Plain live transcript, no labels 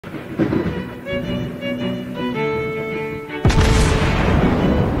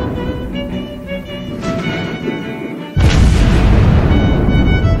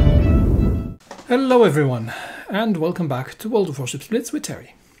Hello everyone, and welcome back to World of Warships Blitz with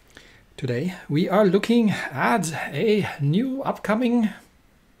Terry. Today we are looking at a new upcoming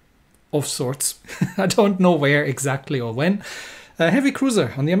of sorts. I don't know where exactly or when. A heavy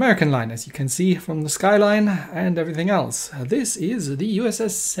cruiser on the American line, as you can see from the skyline and everything else. This is the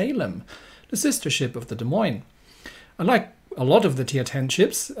USS Salem, the sister ship of the Des Moines. Unlike a lot of the Tier 10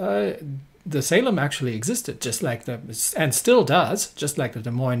 ships, the Salem actually existed and still does, just like the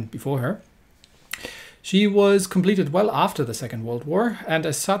Des Moines before her. She was completed well after the Second World War, and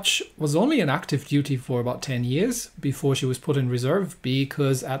as such was only in active duty for about 10 years before she was put in reserve,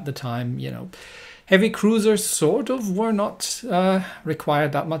 because at the time, heavy cruisers sort of were not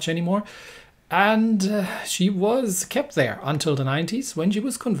required that much anymore. And she was kept there until the 90s, when she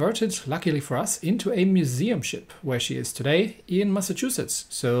was converted, luckily for us, into a museum ship, where she is today in Massachusetts.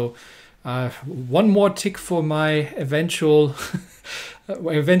 So one more tick for my eventual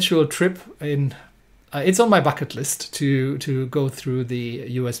trip in... it's on my bucket list to go through the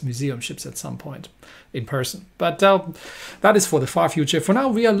US museum ships at some point in person. But that is for the far future. For now,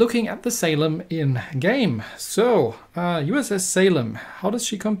 we are looking at the Salem in game. So, USS Salem, how does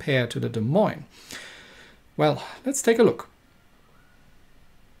she compare to the Des Moines? Well, let's take a look.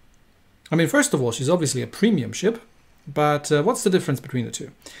 I mean, first of all, she's obviously a premium ship, but what's the difference between the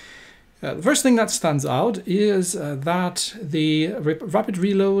two? The first thing that stands out is that the rapid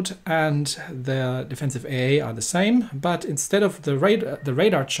reload and the defensive AA are the same, but instead of the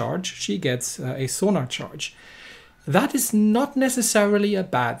radar charge, she gets a sonar charge. That is not necessarily a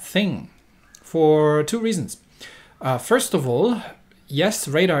bad thing for two reasons. First of all, yes,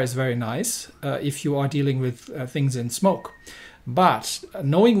 radar is very nice if you are dealing with things in smoke. But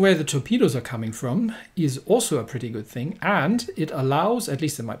knowing where the torpedoes are coming from is also a pretty good thing, and it allows, at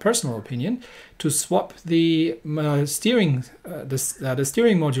least in my personal opinion, to swap the steering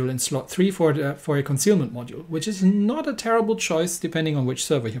module in slot 3 for a concealment module, which is not a terrible choice depending on which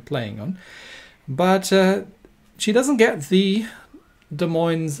server you're playing on. But she doesn't get the Des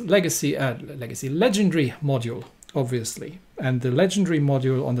Moines legendary module, obviously, and the legendary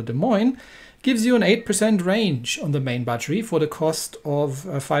module on the Des Moines gives you an 8% range on the main battery for the cost of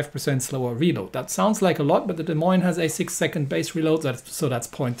a 5% slower reload. That sounds like a lot, but the Des Moines has a 6-second base reload, so that's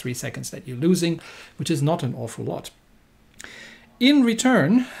 0.3 seconds that you're losing, which is not an awful lot. In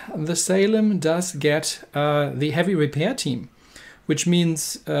return, the Salem does get the heavy repair team, which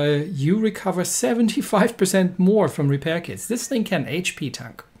means you recover 75% more from repair kits. This thing can HP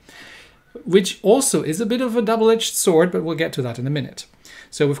tank, which also is a bit of a double-edged sword, but we'll get to that in a minute.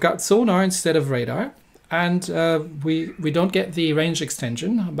 So we've got sonar instead of radar, and we don't get the range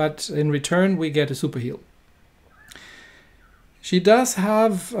extension, but in return we get a superheal. She does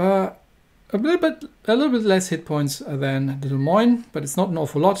have a little bit less hit points than the Des Moines, but it's not an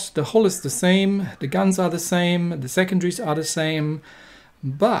awful lot. The hull is the same, the guns are the same, the secondaries are the same,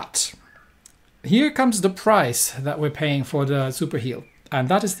 but here comes the price that we're paying for the superheal, and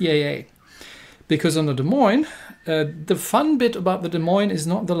that is the AA. Because on the Des Moines, the fun bit about the Des Moines is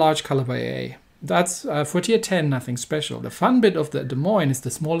not the large caliber AA. That's for tier 10, nothing special. The fun bit of the Des Moines is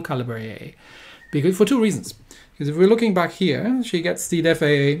the small caliber AA. Because, for two reasons. Because if we're looking back here, she gets the Def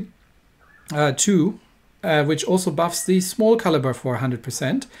AA 2, which also buffs the small caliber for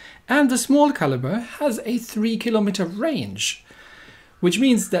 100%. And the small caliber has a 3-kilometer range, which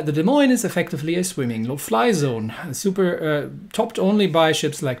means that the Des Moines is effectively a swimming low-fly zone, topped only by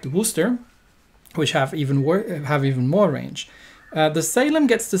ships like the Booster, which have even more range. The Salem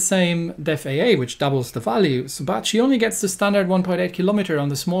gets the same Def AA, which doubles the values, but she only gets the standard 1.8 kilometer on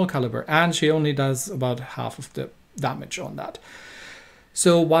the small caliber, and she only does about half of the damage on that.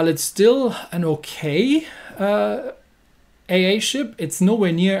 So while it's still an okay AA ship, it's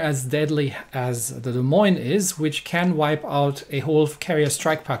nowhere near as deadly as the Des Moines is, which can wipe out a whole carrier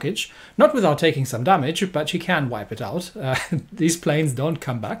strike package. Not without taking some damage, but she can wipe it out. These planes don't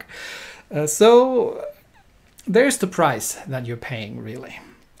come back. So there's the price that you're paying, really.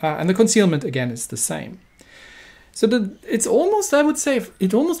 And the concealment, again, is the same. So it's almost, I would say,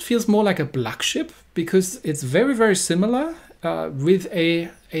 it almost feels more like a black ship, because it's very, very similar with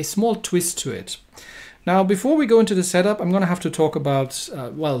a small twist to it. Now, before we go into the setup, I'm going to have to talk about,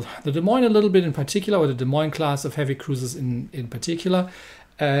 well, the Des Moines a little bit in particular, or the Des Moines class of heavy cruisers in particular,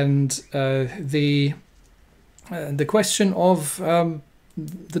 and the question of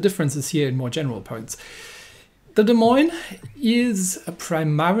the differences here in more general points. The Des Moines is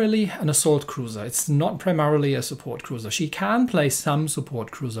primarily an assault cruiser. It's not primarily a support cruiser. She can play some support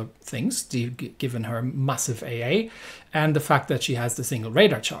cruiser things, given her massive AA and the fact that she has the single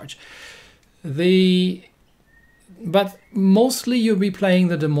radar charge. The but mostly you'll be playing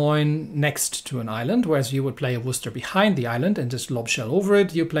the Des Moines next to an island, whereas you would play a Worcester behind the island and just lob shell over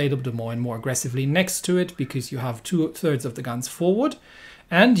it. You play the Des Moines more aggressively next to it because you have 2/3 of the guns forward,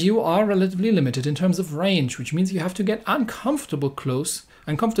 and you are relatively limited in terms of range, which means you have to get uncomfortably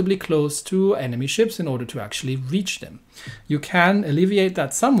close to enemy ships in order to actually reach them. You can alleviate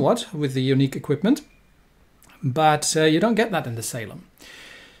that somewhat with the unique equipment, but you don't get that in the Salem.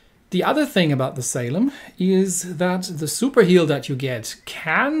 The other thing about the Salem is that the superheal that you get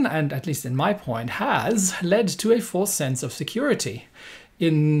can, and at least in my point, has led to a false sense of security.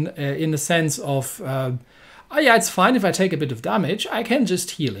 In the sense of, oh yeah, it's fine if I take a bit of damage, I can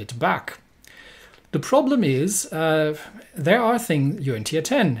just heal it back. The problem is, there are things, you're in tier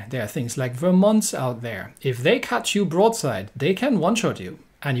 10, there are things like Vermonts out there. If they catch you broadside, they can one-shot you,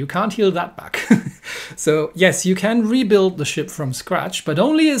 and you can't heal that back. So yes, you can rebuild the ship from scratch, but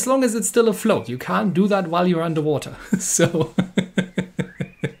only as long as it's still afloat. You can't do that while you're underwater. So,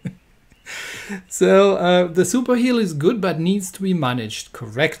 the super heal is good, but needs to be managed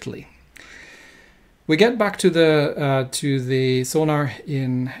correctly. We get back to the sonar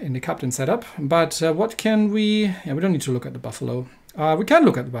in the captain setup, but what can we? Yeah, we don't need to look at the Buffalo. We can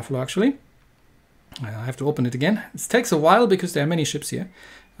look at the Buffalo actually. I have to open it again. It takes a while because there are many ships here.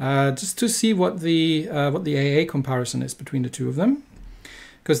 Just to see what the AA comparison is between the two of them,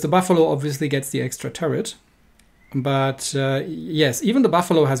 because the Buffalo obviously gets the extra turret, but yes, even the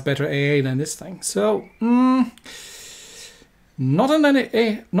Buffalo has better AA than this thing. So not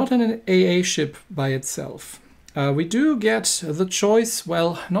an AA ship by itself. We do get the choice,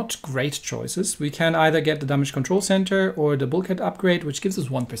 well, not great choices. We can either get the damage control center or the bulkhead upgrade, which gives us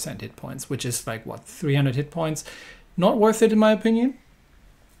 1% hit points, which is like, what, 300 hit points? Not worth it in my opinion.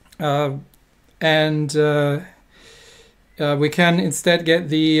 We can instead get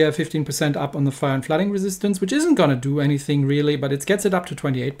the 15% up on the fire and flooding resistance, which isn't going to do anything really, but it gets it up to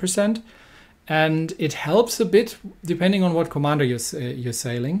 28%. And it helps a bit, depending on what commander you're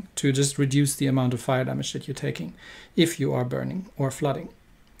sailing, to just reduce the amount of fire damage that you're taking if you are burning or flooding.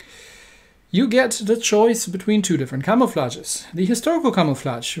 You get the choice between two different camouflages. The historical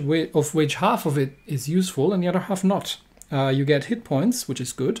camouflage, of which half of it is useful and the other half not. You get hit points, which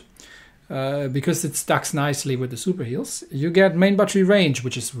is good, because it stacks nicely with the super heals. You get main battery range,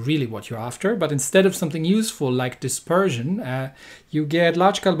 which is really what you're after, but instead of something useful like dispersion, you get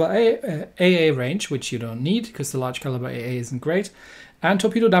large caliber AA range, which you don't need because the large caliber AA isn't great, and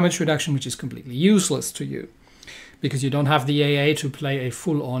torpedo damage reduction, which is completely useless to you because you don't have the AA to play a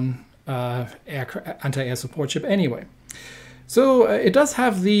full-on anti-air support ship anyway. So it does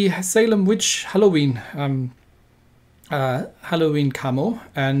have the Salem Witch Halloween camo,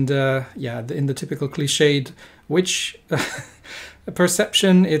 and yeah, in the typical cliched witch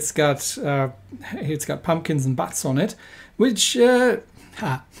perception, it's got pumpkins and bats on it, which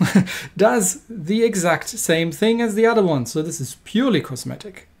does the exact same thing as the other one. So this is purely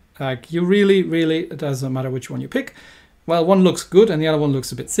cosmetic. Like, you really, it doesn't matter which one you pick. Well, one looks good and the other one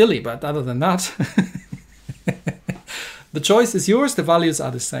looks a bit silly, but other than that, the choice is yours. The values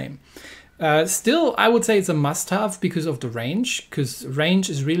are the same. Still, I would say it's a must-have because of the range, because range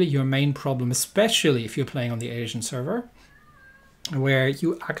is really your main problem, especially if you're playing on the Asian server, where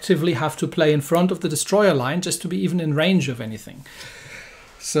you actively have to play in front of the destroyer line just to be even in range of anything.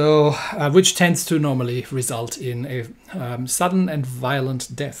 So, which tends to normally result in a sudden and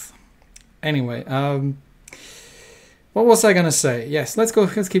violent death. Anyway, what was I gonna say? Yes, let's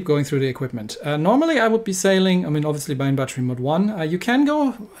keep going through the equipment. Normally I would be sailing, I mean, obviously main battery mod 1. You can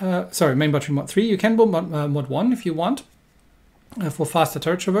go, main battery mod 3. You can go mod 1 if you want for faster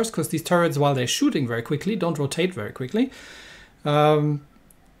turret traverse, because these turrets, while they're shooting very quickly, don't rotate very quickly.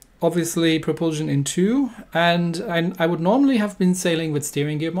 Obviously propulsion in 2, and I would normally have been sailing with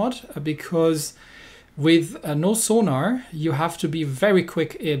steering gear mod because with no sonar, you have to be very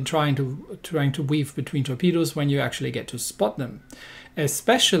quick in trying to weave between torpedoes when you actually get to spot them.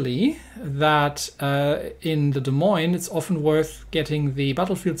 Especially that in the Des Moines, it's often worth getting the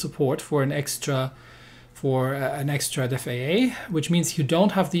battlefield support for an extra def AA, which means you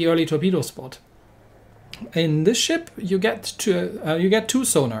don't have the early torpedo spot. In this ship, you get two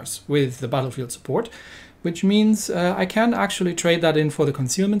sonars with the battlefield support, which means I can actually trade that in for the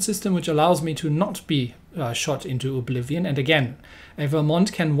concealment system, which allows me to not be shot into oblivion. And again, a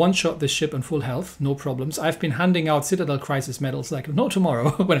Vermont can one-shot this ship on full health, no problems. I've been handing out Citadel Crisis medals like no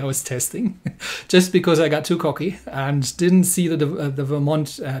tomorrow when I was testing, just because I got too cocky and didn't see the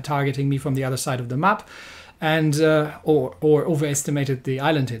Vermont targeting me from the other side of the map, and or overestimated the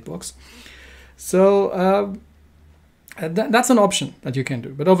island hitbox. So That's an option that you can do,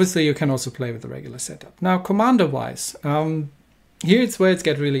 but obviously you can also play with the regular setup. Now, commander-wise, here it's where it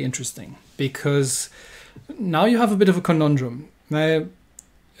gets really interesting, because now you have a bit of a conundrum. Now,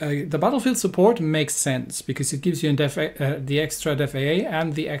 the battlefield support makes sense because it gives you the extra def AA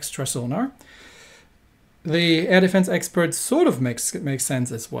and the extra sonar. The air defense expert sort of makes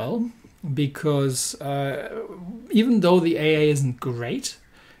sense as well, because even though the AA isn't great,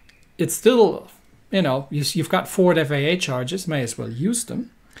 it's still, you know, you've got 4 FAA charges, may as well use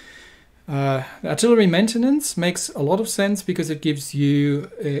them. Artillery maintenance makes a lot of sense because it gives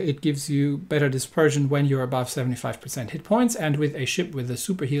you better dispersion when you're above 75% hit points, and with a ship with a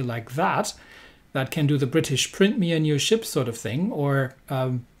superheal like that can do the British print me a new ship sort of thing, or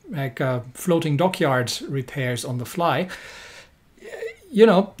floating dockyard repairs on the fly. You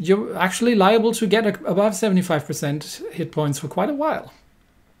know, you're actually liable to get above 75% hit points for quite a while.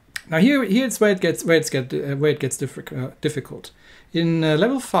 Now here's where it gets difficult. In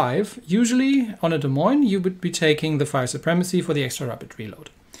level 5, usually on a Des Moines, you would be taking the fire supremacy for the extra rapid reload.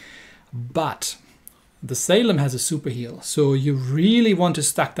 But the Salem has a super heal, so you really want to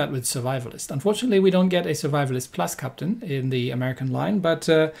stack that with survivalist. Unfortunately, we don't get a survivalist plus captain in the American line, but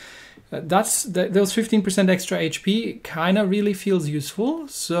those 15% extra HP kind of really feels useful.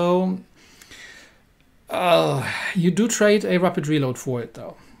 So you do trade a rapid reload for it,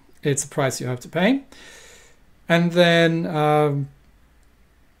 though. It's a price you have to pay. And then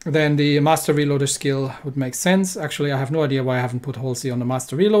the master reloader skill would make sense. Actually, I have no idea why I haven't put Halsey on the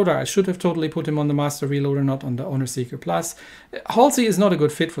master reloader. I should have totally put him on the master reloader, not on the Honor Seeker Plus. Halsey is not a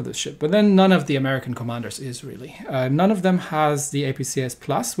good fit for this ship, but then none of the American commanders is really. None of them has the APCS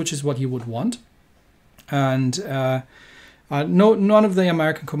Plus, which is what you would want. And none of the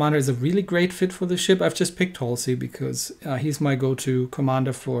American commander is a really great fit for the ship. I've just picked Halsey because he's my go-to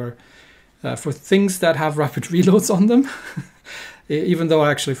commander for things that have rapid reloads on them. Even though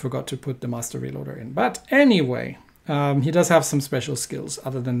I actually forgot to put the master reloader in. But anyway, he does have some special skills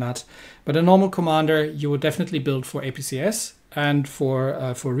other than that. But a normal commander, you would definitely build for APCS and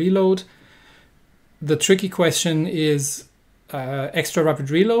for reload. The tricky question is extra rapid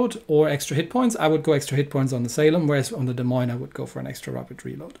reload or extra hit points. I would go extra hit points on the Salem, whereas on the Des Moines I would go for an extra rapid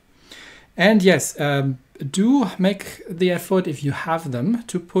reload. And yes, do make the effort, if you have them,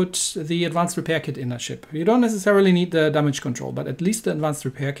 to put the advanced repair kit in that ship. You don't necessarily need the damage control, but at least the advanced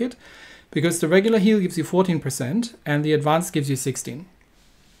repair kit, because the regular heal gives you 14% and the advanced gives you 16%.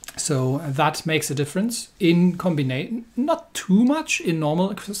 So that makes a difference in combination, not too much in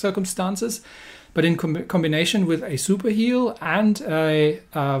normal circumstances, but in combination with a super heal and a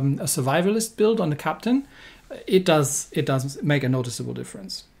survivalist build on the captain, it does make a noticeable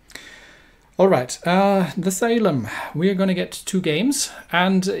difference. All right, the Salem. We're going to get 2 games,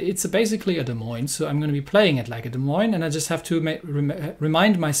 and it's basically a Des Moines, so I'm going to be playing it like a Des Moines, and I just have to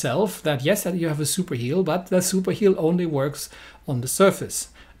remind myself that yes, you have a super heal, but the super heal only works on the surface,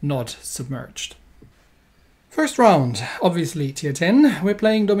 not submerged. First round, obviously tier 10. We're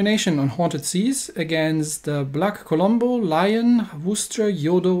playing Domination on Haunted Seas against the Black Colombo, Lion, Worcester,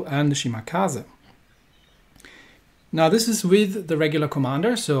 Yodo, and the Shimakaze. Now this is with the regular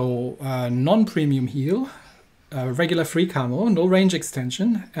commander, so non-premium heal, regular free camo, no range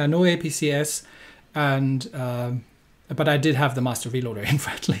extension, no APCS, and but I did have the master reloader in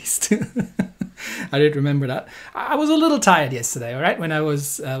for at least. I did remember that. I was a little tired yesterday, all right, when I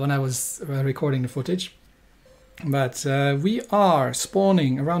was recording the footage. But we are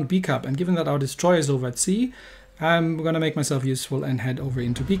spawning around B Cup, and given that our destroyer is over at sea, I'm going to make myself useful and head over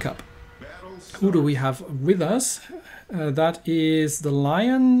into B Cup. Who do we have with us? That is the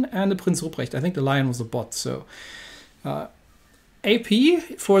Lion and the Prinz Ruprecht. I think the Lion was a bot. So AP,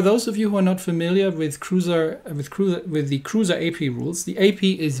 for those of you who are not familiar with the cruiser AP rules, the AP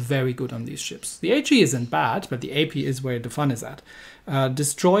is very good on these ships. The HE isn't bad, but the AP is where the fun is at.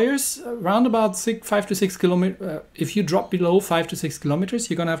 Destroyers around about 5 to 6 kilometers. If you drop below 5 to 6 kilometers,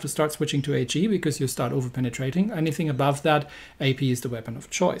 you're gonna have to start switching to HE because you start over penetrating. Anything above that, AP is the weapon of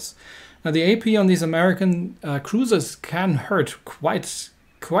choice. Now the AP on these American cruisers can hurt quite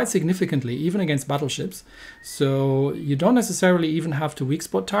significantly, even against battleships. So you don't necessarily even have to weak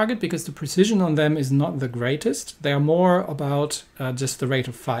spot target because the precision on them is not the greatest. They are more about just the rate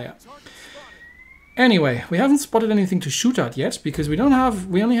of fire. Anyway, we haven't spotted anything to shoot at yet because we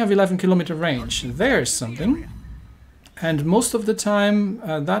only have 11 kilometer range. There's something. And most of the time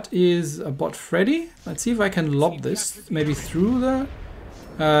that is a bot Freddy. Let's see if I can lob this maybe through the...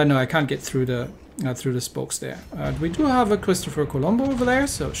 no, I can't get through the spokes there. We do have a Christopher Colombo over there,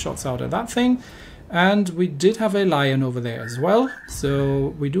 so shots out at that thing. And we did have a lion over there as well,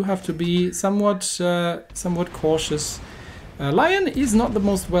 so we do have to be somewhat cautious. Lion is not the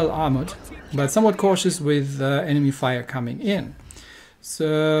most well armored, but somewhat cautious with enemy fire coming in.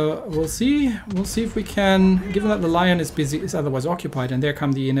 So we'll see if we can, given that the lion is otherwise occupied, and there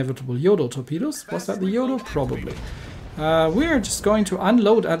come the inevitable Yodo torpedoes. Was that the Yodo? Probably. We're just going to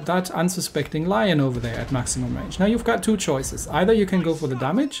unload at that unsuspecting lion over there at maximum range. Now you've got two choices. Either you can go for the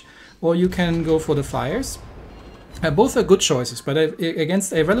damage, or you can go for the fires. Both are good choices, but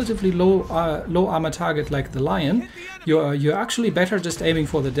against a relatively low armor target like the lion, you're actually better just aiming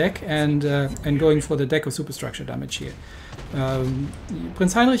for the deck and going for the deck of superstructure damage here.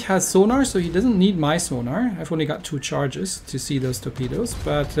 Prince Heinrich has sonar, so he doesn't need my sonar. I've only got 2 charges to see those torpedoes,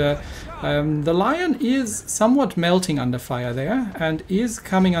 but the lion is somewhat melting under fire there, and is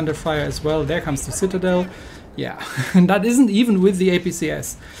coming under fire as well. There comes the Citadel. Yeah, and that isn't even with the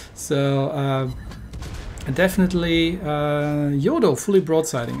APCS. So definitely Yodo fully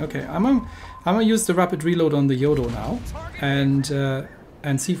broadsiding. Okay, I'm gonna use the rapid reload on the Yodo now,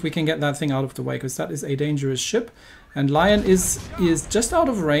 and see if we can get that thing out of the way, because that is a dangerous ship. And Lion is just out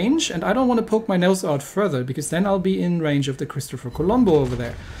of range, and I don't want to poke my nose out further, because then I'll be in range of the Christopher Colombo over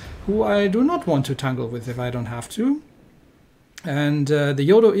there, who I do not want to tangle with if I don't have to. And the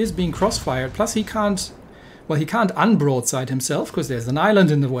Yodo is being crossfired, plus he can't unbroadside himself, because there's an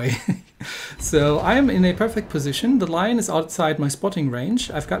island in the way. So I am in a perfect position. The Lion is outside my spotting range.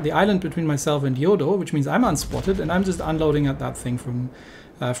 I've got the island between myself and Yodo, which means I'm unspotted, and I'm just unloading at that thing from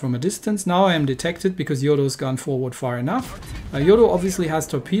a distance. Now I am detected because Yodo's gone forward far enough. Yodo obviously has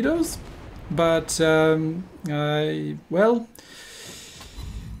torpedoes, but well,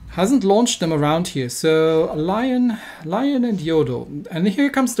 hasn't launched them around here. So Lion and Yodo. And here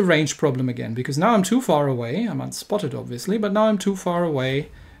comes the range problem again, because now I'm too far away. I'm unspotted obviously, but now I'm too far away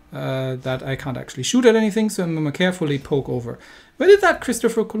that I can't actually shoot at anything, so I'm going to carefully poke over. Where did that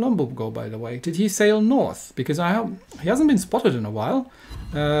Christopher Colombo go, by the way? Did he sail north? Because he hasn't been spotted in a while.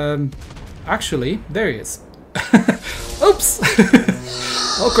 Actually, there he is. Oops!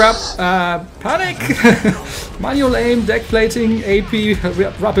 Oh crap! Panic! Manual aim, deck plating, AP,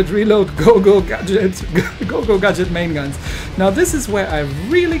 rapid reload, go gadget main guns. Now this is where I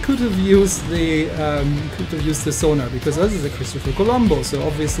really could have used the sonar, because this is a Christopher Colombo, so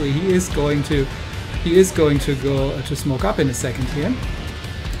obviously he is going to go to smoke up in a second here.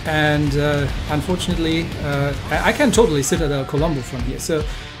 And unfortunately, I can totally Citadel Colombo from here. So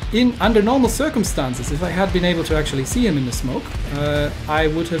under normal circumstances, if I had been able to actually see him in the smoke, I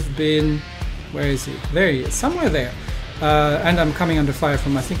would have been... Where is he? There he is, somewhere there. And I'm coming under fire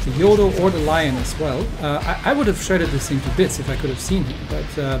from, I think, the Yodo or the Lion as well. I would have shredded this thing to bits if I could have seen him,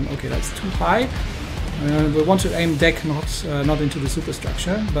 but okay, that's too high. We want to aim deck, not into the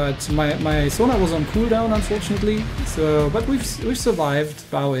superstructure, but my sonar was on cooldown, unfortunately. So, but we've survived,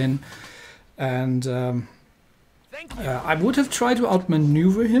 bow in, and I would have tried to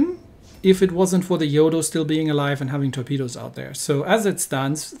outmaneuver him if it wasn't for the Yodo still being alive and having torpedoes out there. So as it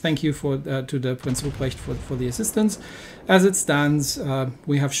stands, thank you to the Prince Ruprecht for the assistance. As it stands,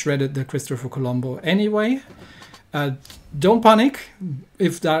 we have shredded the Christopher Colombo anyway. Don't panic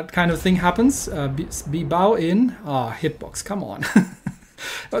if that kind of thing happens. Be bow in. Ah, hitbox, come on.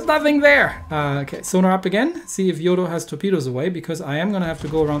 There's nothing there. Okay, sonar up again. See if Yodo has torpedoes away, because I am going to have to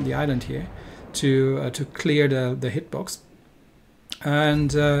go around the island here to clear the hitbox.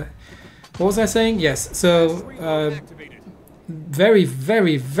 And what was I saying? Yes, so very,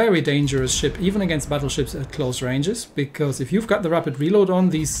 very, very dangerous ship, even against battleships at close ranges, because if you've got the rapid reload on,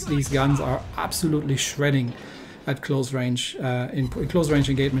 these guns are absolutely shredding at close range, in close range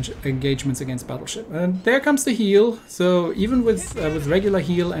engagements against battleship. And there comes the heal. So even with regular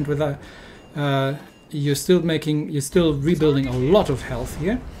heal and with you're still rebuilding a lot of health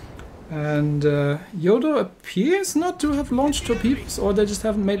here. And Yodo appears not to have launched torpedoes, or they just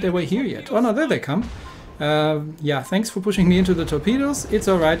haven't made their way here yet. Oh no, there they come. Yeah, thanks for pushing me into the torpedoes. It's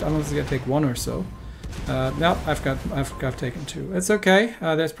alright, I'm just gonna take 1 or so. No, I've taken 2. It's okay.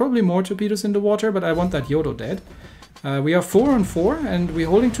 There's probably more torpedoes in the water, but I want that Yodo dead. We are 4 on 4, and we're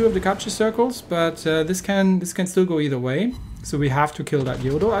holding 2 of the capture circles, but this can still go either way. So we have to kill that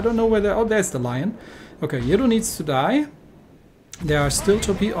Yodo. I don't know whether... Oh, there's the Lion. Okay, Yodo needs to die. There are still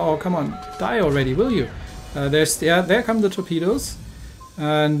torpedoes. Oh, come on, die already, will you? There come the torpedoes,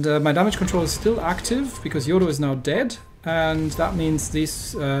 and my damage control is still active because Yodo is now dead, and that means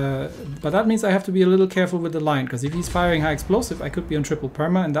but that means I have to be a little careful with the Lion, because if he's firing high explosive, I could be on triple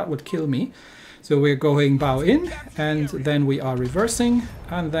perma, and that would kill me. So we're going bow in, and then we are reversing,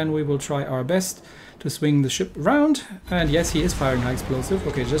 and then we will try our best to swing the ship around. And yes, he is firing high explosive.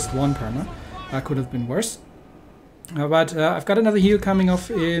 Okay, just 1 perma. That could have been worse. But I've got another heal coming off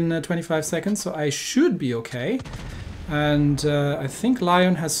in 25 seconds, so I should be okay. And I think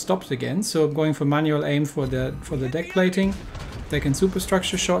Lion has stopped again, so I'm going for manual aim for the deck plating. Taking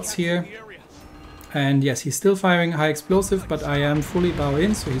superstructure shots here. And yes, he's still firing high explosive, but I am fully bow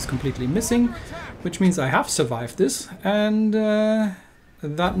in, so he's completely missing, which means I have survived this. And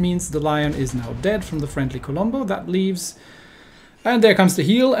that means the Lion is now dead from the friendly Colombo. That leaves... And there comes the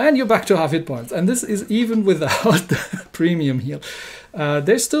heal, and you're back to half hit points. And this is even without the premium heal.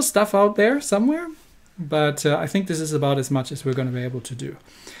 There's still stuff out there somewhere, but I think this is about as much as we're going to be able to do.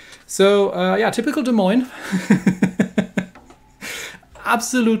 So, yeah, typical Des Moines.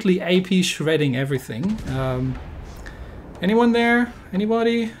 Absolutely AP shredding everything. Anyone there?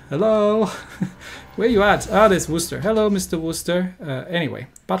 Anybody? Hello? Where you at? Ah, there's Worcester. Hello, Mr. Worcester. Anyway,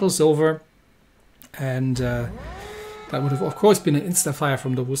 battle's over. And... that would have, of course, been an insta-fire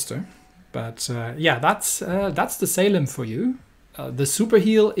from the Worcester. But yeah, that's the Salem for you. The super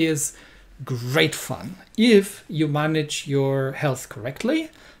heal is great fun if you manage your health correctly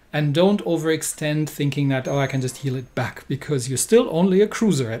and don't overextend thinking that, oh, I can just heal it back, because you're still only a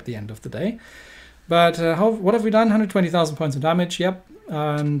cruiser at the end of the day. But what have we done? 120,000 points of damage, yep.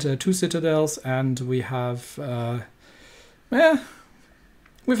 And 2 citadels, and we have...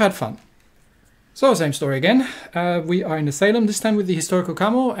 we've had fun. So, same story again. We are in the Salem, this time with the historical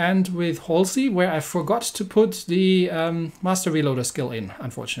camo and with Halsey, where I forgot to put the master reloader skill in,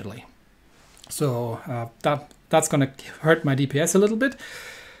 unfortunately. So that's going to hurt my DPS a little bit.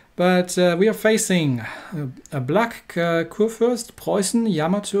 But we are facing a black Kurfürst, Preußen,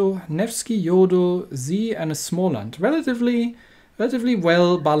 Yamato, Nevsky, Yodo, Z, and a Smoland. Relatively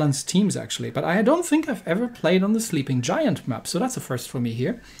well-balanced teams, actually. But I don't think I've ever played on the Sleeping Giant map, so that's a first for me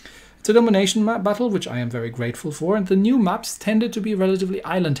here. It's a domination map battle, which I am very grateful for, and the new maps tended to be relatively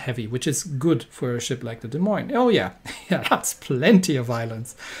island heavy, which is good for a ship like the Des Moines. Oh yeah, yeah, that's plenty of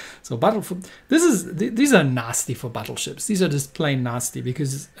islands. So these are nasty for battleships. These are just plain nasty,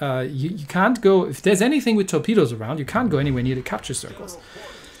 because you can't go, if there's anything with torpedoes around, you can't go anywhere near the capture circles.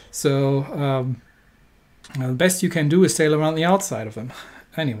 So the best you can do is sail around the outside of them.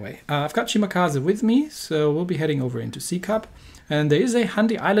 Anyway, I've got Shimakaze with me, so we'll be heading over into Sea Cup. And there is a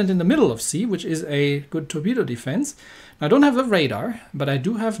handy island in the middle of sea, which is a good torpedo defense. Now, I don't have a radar, but I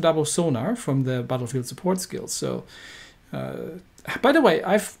do have double sonar from the battlefield support skills. So, by the way,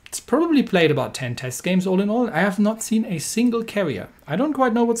 I've probably played about 10 test games all in all. I have not seen a single carrier. I don't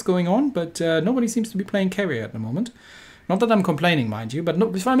quite know what's going on, but nobody seems to be playing carrier at the moment. Not that I'm complaining, mind you, but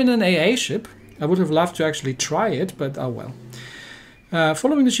no, if I'm in an AA ship, I would have loved to actually try it, but oh well.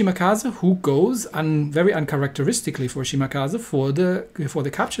 Following the Shimakaze, who goes very uncharacteristically for Shimakaze for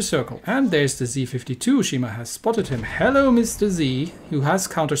the capture circle. And there's the Z-52. Shima has spotted him. Hello, Mr. Z, who has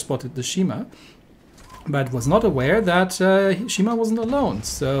counter-spotted the Shima, but was not aware that Shima wasn't alone.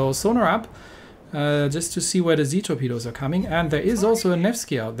 So sonar up, just to see where the Z torpedoes are coming. And there is also a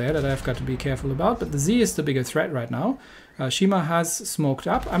Nevsky out there that I've got to be careful about, but the Z is the bigger threat right now. Shima has smoked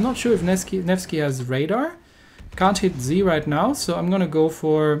up. I'm not sure if Nevsky has radar. Can't hit Z right now, so I'm gonna go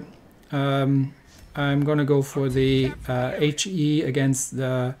for the HE against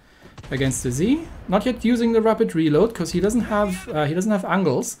the Z. Not yet using the rapid reload because he doesn't have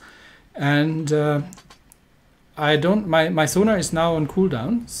angles, and my sonar is now on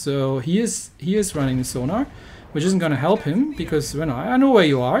cooldown, so he is running the sonar, which isn't gonna help him because I know where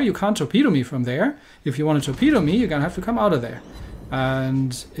you are. You can't torpedo me from there. If you want to torpedo me, you're gonna have to come out of there,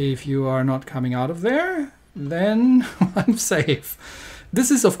 and if you are not coming out of there, then I'm safe. This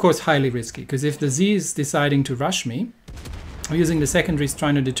is of course highly risky, because if the Z is deciding to rush me, I'm using the secondaries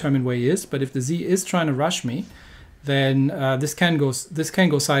trying to determine where he is, but if the Z is trying to rush me, then this can go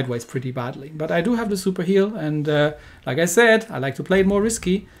sideways pretty badly. But I do have the super heal, and like I said, I like to play it more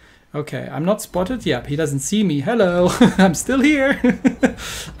risky. Okay, I'm not spotted. Yep, he doesn't see me. Hello, I'm still here.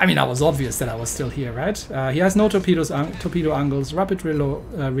 I mean, that was obvious that I was still here, right? He has no torpedo angles, rapid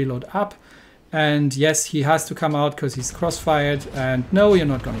reload up. And yes, he has to come out because he's crossfired, and no, you're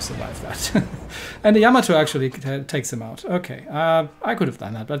not going to survive that. And the Yamato actually takes him out. Okay, I could have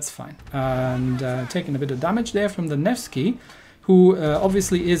done that, but it's fine. And taking a bit of damage there from the Nevsky, who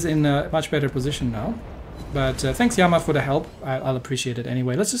obviously is in a much better position now. But thanks, Yama, for the help. I'll appreciate it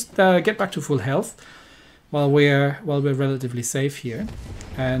anyway. Let's just get back to full health while we're relatively safe here.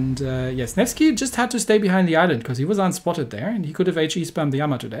 And yes, Nevsky just had to stay behind the island because he was unspotted there, and he could have HE spammed the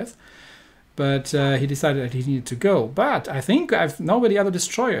Yama to death. But he decided that he needed to go. But I think I've know where the other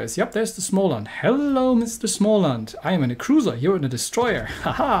destroyers. Yep, there's the Smoland. Hello, Mr. Smoland. I am in a cruiser. You're in a destroyer.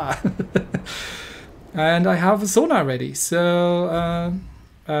 Haha. And I have a sonar ready. So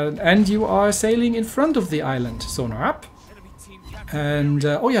And you are sailing in front of the island. Sonar up. And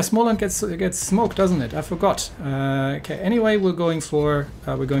oh yeah, Smoland gets smoked, doesn't it? I forgot. Okay. Anyway, we're going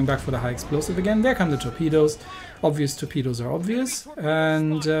back for the high explosive again. There come the torpedoes. Obvious torpedoes are obvious.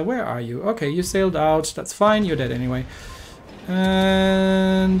 And where are you? Okay, you sailed out. That's fine. You're dead anyway.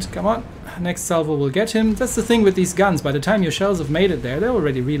 And come on, next salvo will get him. That's the thing with these guns. By the time your shells have made it there, they're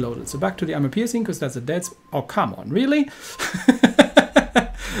already reloaded. So back to the armor piercing because that's a dead. Oh come on, really?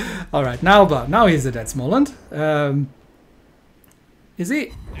 All right, now he's a dead Smoland. Is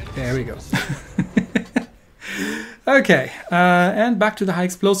he? There we go. Okay, and back to the high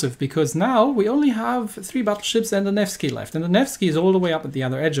explosive, because now we only have 3 battleships and the Nevsky left. And the Nevsky is all the way up at the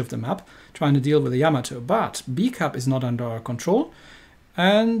other edge of the map, trying to deal with the Yamato. But B-Cap is not under our control,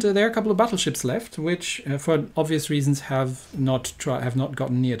 and there are a couple of battleships left, which, for obvious reasons, have not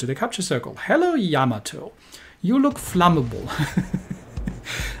gotten near to the capture circle. Hello, Yamato. You look flammable.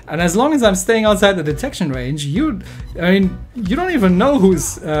 And as long as I'm staying outside the detection range, you don't even know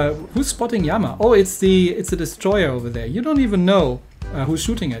who's spotting Yama. Oh, it's the destroyer over there. You don't even know who's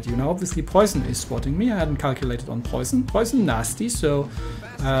shooting at you. Now, obviously, Poison is spotting me. I hadn't calculated on Poison. Poison nasty, so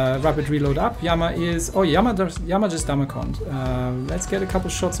rapid reload up. Yama just Damaconed. Let's get a couple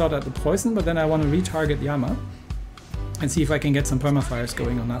shots out at the Poison, but then I want to retarget Yama and see if I can get some permafires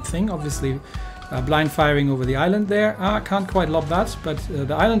going on that thing. Obviously, blind firing over the island there. Can't quite lob that, but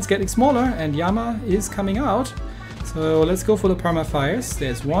the island's getting smaller and Yama is coming out. So let's go for the permafires.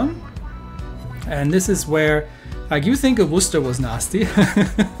 There's one. And this is where, like, you think a Worcester was nasty.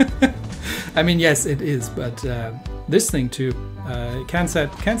 I mean, yes, it is, but this thing too can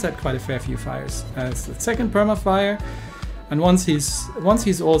set quite a fair few fires. It's the second permafire. And once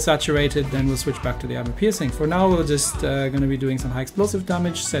he's all saturated, then we'll switch back to the armor piercing. For now, we're just going to be doing some high explosive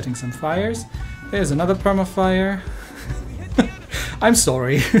damage, setting some fires. There's another permafire. I'm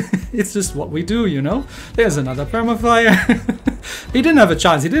sorry, it's just what we do, you know. There's another permafire. He didn't have a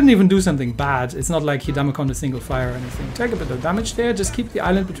chance. He didn't even do something bad. It's not like he Damaconed a single fire or anything. Take a bit of damage there. Just keep the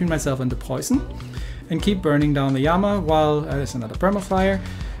island between myself and the Poison, and keep burning down the Yama while there's another permafire.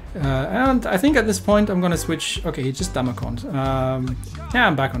 And I think at this point I'm gonna switch. Okay, he just Damaconed. Yeah,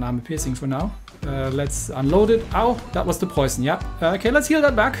 I'm back on armor piercing for now. Let's unload it. Ow, that was the Poison. Yep. Okay, let's heal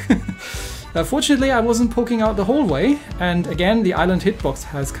that back. Fortunately, I wasn't poking out the whole way, and again, the island hitbox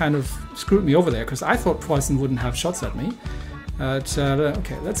has kind of screwed me over there because I thought Poison wouldn't have shots at me.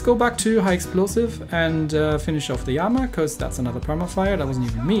 Okay, let's go back to high explosive and finish off the Yama, because that's another permafire. That wasn't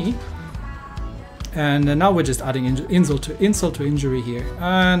even me. And now we're just adding insult to injury here.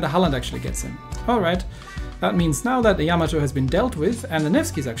 And the Halland actually gets him. Alright. That means now that the Yamato has been dealt with and the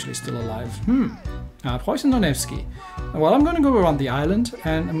Nevsky is actually still alive. Poison or Nevsky? Well, I'm going to go around the island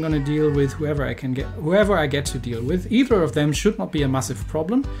and I'm going to deal with whoever I get to deal with. Either of them should not be a massive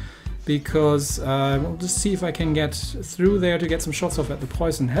problem, because we'll just see if I can get through there to get some shots off at the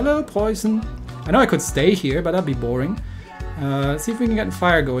Poison. Hello, Poison. I know I could stay here, but that'd be boring. See if we can get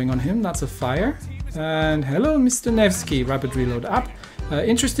fire going on him. That's a fire. And hello, Mr. Nevsky. Rapid reload up.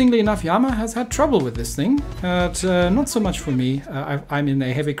 Interestingly enough, Yama has had trouble with this thing, but not so much for me. I'm in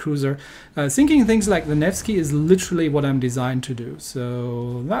a heavy cruiser. Sinking things like the Nevsky is literally what I'm designed to do.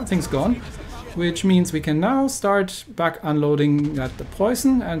 So that thing's gone, which means we can now start back unloading at the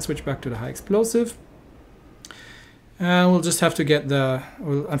Poison and switch back to the high explosive. We'll just have to get the...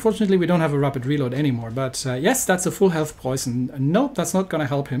 Well, unfortunately, we don't have a rapid reload anymore, but yes, that's a full health Poison. Nope, that's not going to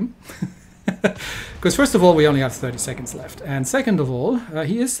help him. Because first of all, we only have 30 seconds left. And second of all,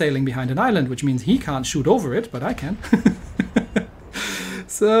 he is sailing behind an island, which means he can't shoot over it, but I can.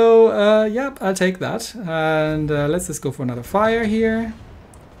 So, yep, I'll take that. And let's just go for another fire here.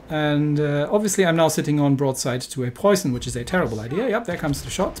 And obviously I'm now sitting on broadside to a Poison, which is a terrible idea. Yep, there comes the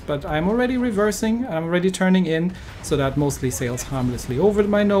shot. But I'm already reversing. I'm already turning in, so that mostly sails harmlessly over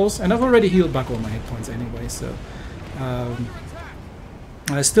my nose. And I've already healed back all my hit points anyway, so...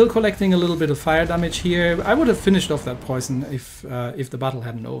 still collecting a little bit of fire damage here. I would have finished off that Poison if the battle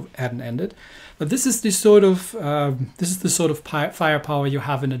hadn't ended. But this is the sort of firepower you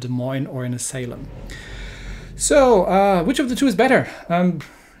have in a Des Moines or in a Salem. So which of the two is better?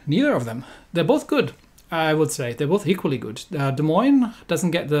 Neither of them. They're both good, I would say. They're both equally good. Des Moines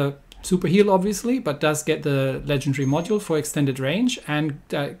doesn't get the super heal, obviously, but does get the legendary module for extended range and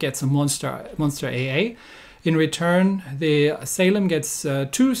gets a monster AA. In return, the Salem gets 2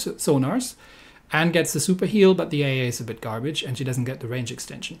 sonars and gets the super heal, but the AA is a bit garbage and she doesn't get the range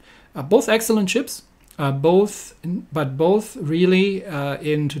extension. Both excellent ships, both really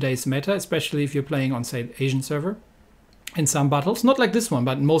in today's meta, especially if you're playing on, say, Asian server. In some battles, not like this one,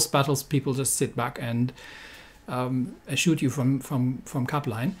 but in most battles people just sit back and shoot you from cap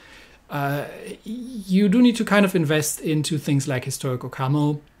line. You do need to kind of invest into things like historical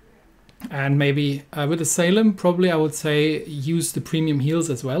camo. And maybe with the Salem, probably I would say use the premium heals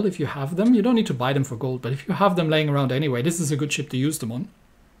as well if you have them. You don't need to buy them for gold, but if you have them laying around anyway, this is a good ship to use them on,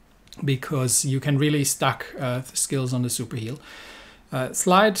 because you can really stack the skills on the super heal.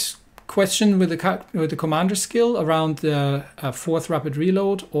 Slight question with the commander skill around the 4th rapid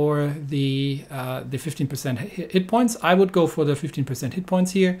reload or the 15% hit points. I would go for the 15% hit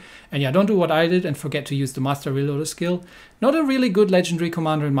points here. And yeah, don't do what I did and forget to use the master reloader skill. Not a really good legendary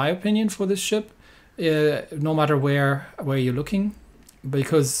commander in my opinion for this ship, no matter where you're looking,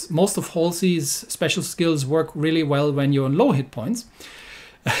 because most of Halsey's special skills work really well when you're on low hit points.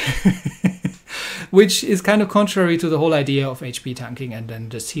 Which is kind of contrary to the whole idea of HP tanking and then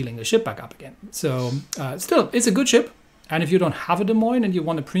just healing the ship back up again. So still, it's a good ship. And if you don't have a Des Moines and you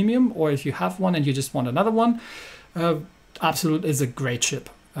want a premium, or if you have one and you just want another one, absolutely is a great ship.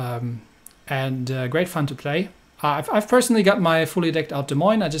 And great fun to play. I've personally got my fully decked out Des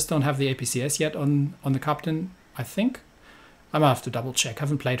Moines. I just don't have the APCS yet on the captain, I think. I might have to double check. I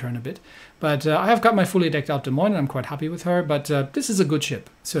haven't played her in a bit. But I have got my fully decked out Des Moines and I'm quite happy with her. But this is a good ship.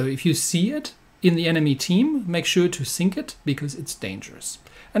 So if you see it in the enemy team, make sure to sink it because it's dangerous.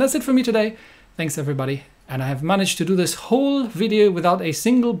 And that's it for me today. Thanks everybody. And I have managed to do this whole video without a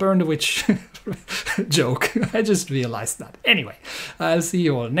single burn the witch joke. I just realized that. Anyway, I'll see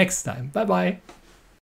you all next time. Bye bye.